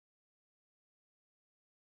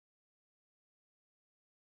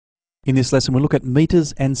In this lesson we'll look at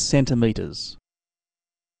meters and centimetres.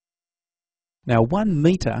 Now 1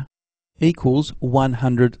 metre equals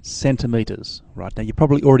 100 centimetres. Right, now you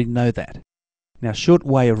probably already know that. Now short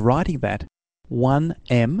way of writing that, 1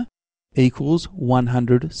 m equals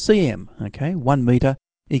 100 cm. Okay, 1 metre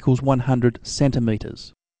equals 100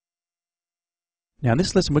 centimetres. Now in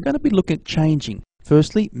this lesson we're going to be looking at changing,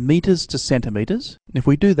 firstly, metres to centimetres. And if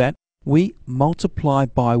we do that, we multiply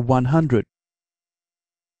by 100.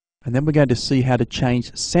 And then we're going to see how to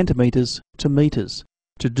change centimetres to metres.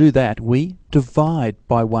 To do that, we divide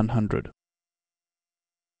by 100.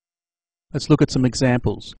 Let's look at some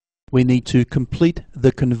examples. We need to complete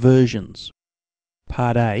the conversions.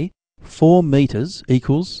 Part A, 4 metres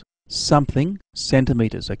equals something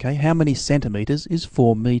centimetres. Okay, how many centimetres is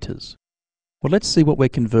 4 metres? Well, let's see what we're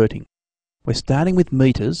converting. We're starting with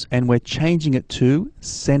metres and we're changing it to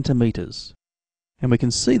centimetres. And we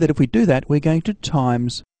can see that if we do that, we're going to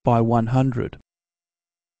times by 100.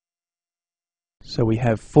 So we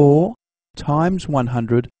have 4 times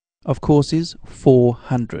 100, of course, is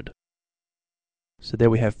 400. So there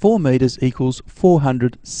we have 4 metres equals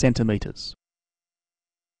 400 centimetres.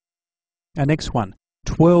 Our next one,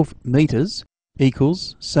 12 metres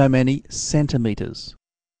equals so many centimetres.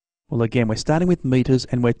 Well, again, we're starting with metres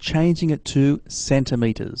and we're changing it to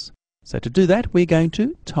centimetres. So to do that, we're going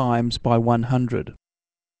to times by 100.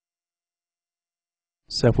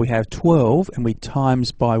 So if we have 12 and we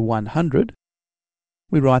times by 100,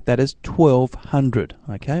 we write that as 1200,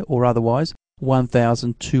 okay, or otherwise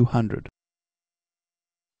 1200.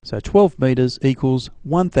 So 12 metres equals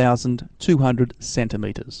 1200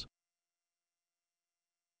 centimetres.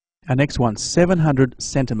 Our next one, 700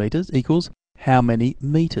 centimetres equals how many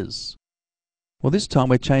metres? Well, this time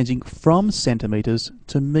we're changing from centimetres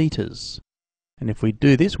to metres. And if we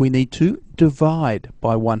do this, we need to divide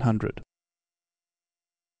by 100.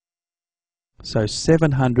 So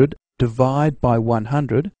 700 divide by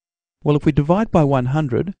 100. Well, if we divide by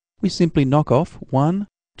 100, we simply knock off 1,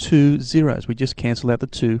 2 zeros. We just cancel out the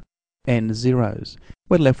 2 and zeros.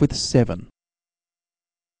 We're left with 7.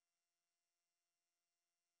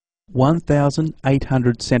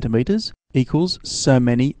 1800 centimetres equals so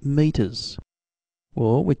many metres.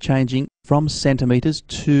 Well, we're changing from centimetres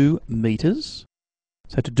to metres.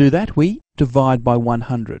 So to do that, we divide by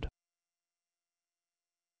 100.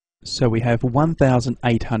 So we have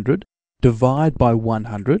 1800 divide by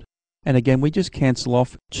 100, and again we just cancel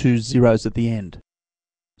off 2 zeros at the end.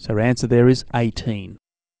 So our answer there is 18.